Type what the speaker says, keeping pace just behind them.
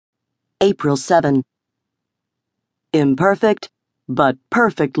April 7. Imperfect, but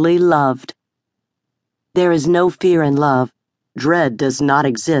perfectly loved. There is no fear in love. Dread does not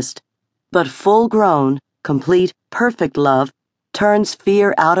exist. But full-grown, complete, perfect love turns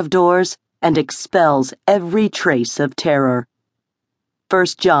fear out of doors and expels every trace of terror. 1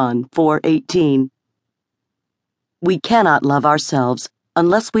 John 4:18. We cannot love ourselves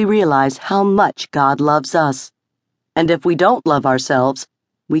unless we realize how much God loves us. And if we don't love ourselves,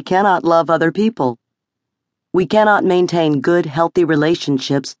 we cannot love other people. We cannot maintain good, healthy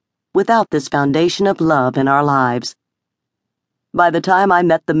relationships without this foundation of love in our lives. By the time I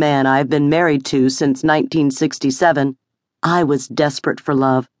met the man I have been married to since 1967, I was desperate for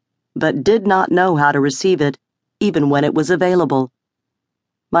love, but did not know how to receive it, even when it was available.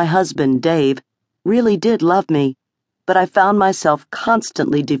 My husband, Dave, really did love me, but I found myself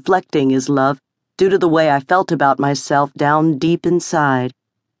constantly deflecting his love due to the way I felt about myself down deep inside.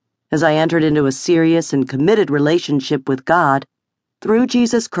 As I entered into a serious and committed relationship with God, through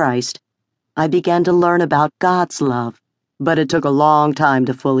Jesus Christ, I began to learn about God's love, but it took a long time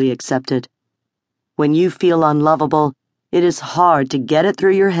to fully accept it. When you feel unlovable, it is hard to get it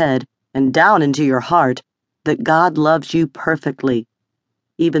through your head and down into your heart that God loves you perfectly,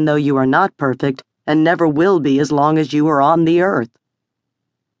 even though you are not perfect and never will be as long as you are on the earth.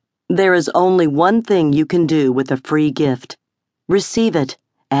 There is only one thing you can do with a free gift: receive it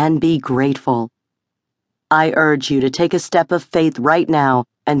and be grateful. I urge you to take a step of faith right now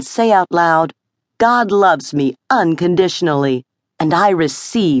and say out loud, God loves me unconditionally, and I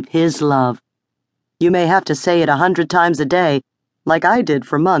receive His love. You may have to say it 100 times a day, like I did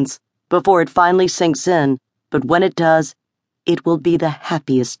for months, before it finally sinks in, but when it does, it will be the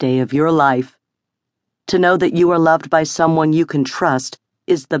happiest day of your life. To know that you are loved by someone you can trust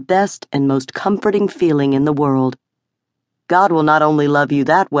is the best and most comforting feeling in the world. God will not only love you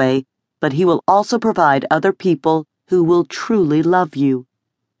that way, but He will also provide other people who will truly love you.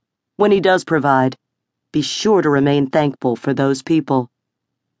 When He does provide, be sure to remain thankful for those people.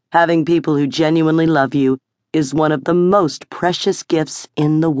 Having people who genuinely love you is one of the most precious gifts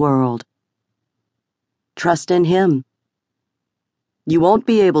in the world. Trust in Him. You won't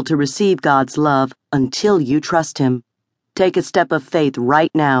be able to receive God's love until you trust Him. Take a step of faith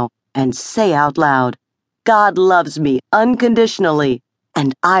right now and say out loud, God loves me unconditionally,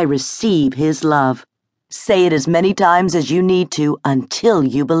 and I receive His love. Say it as many times as you need to until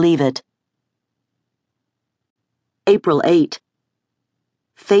you believe it. April 8.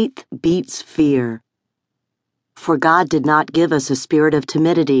 Faith beats fear. For God did not give us a spirit of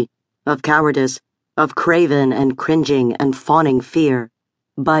timidity, of cowardice, of craven and cringing and fawning fear,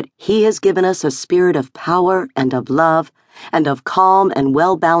 but He has given us a spirit of power and of love, and of calm and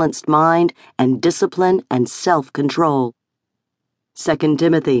well-balanced mind and discipline and self-control. 2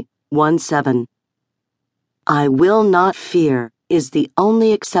 Timothy 1:7. I will not fear is the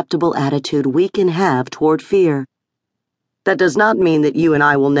only acceptable attitude we can have toward fear. That does not mean that you and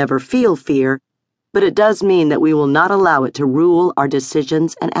I will never feel fear, but it does mean that we will not allow it to rule our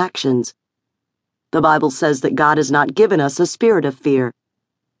decisions and actions. The Bible says that God has not given us a spirit of fear.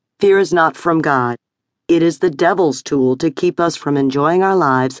 Fear is not from God. It is the devil's tool to keep us from enjoying our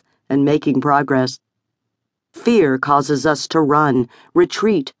lives and making progress. Fear causes us to run,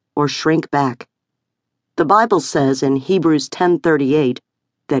 retreat, or shrink back. The Bible says in Hebrews 10:38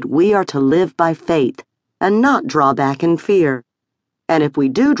 that we are to live by faith and not draw back in fear. And if we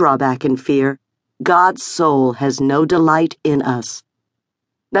do draw back in fear, God's soul has no delight in us.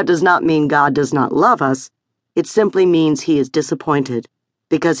 That does not mean God does not love us. It simply means He is disappointed,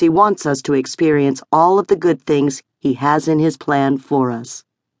 because He wants us to experience all of the good things He has in His plan for us.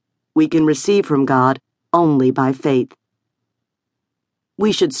 We can receive from God only by faith.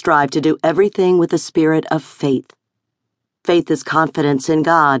 We should strive to do everything with a spirit of faith. Faith is confidence in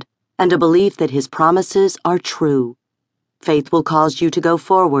God and a belief that His promises are true. Faith will cause you to go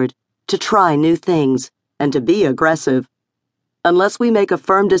forward, to try new things, and to be aggressive. Unless we make a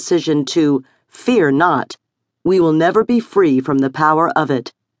firm decision to fear not, we will never be free from the power of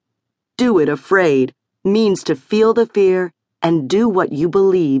it. Do it afraid means to feel the fear and do what you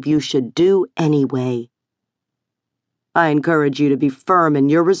believe you should do anyway. I encourage you to be firm in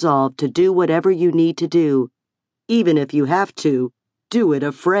your resolve to do whatever you need to do, even if you have to, do it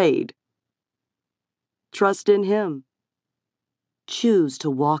afraid. Trust in Him. Choose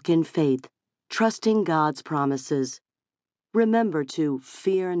to walk in faith, trusting God's promises. Remember to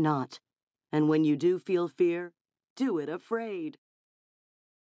fear not, and when you do feel fear, do it afraid.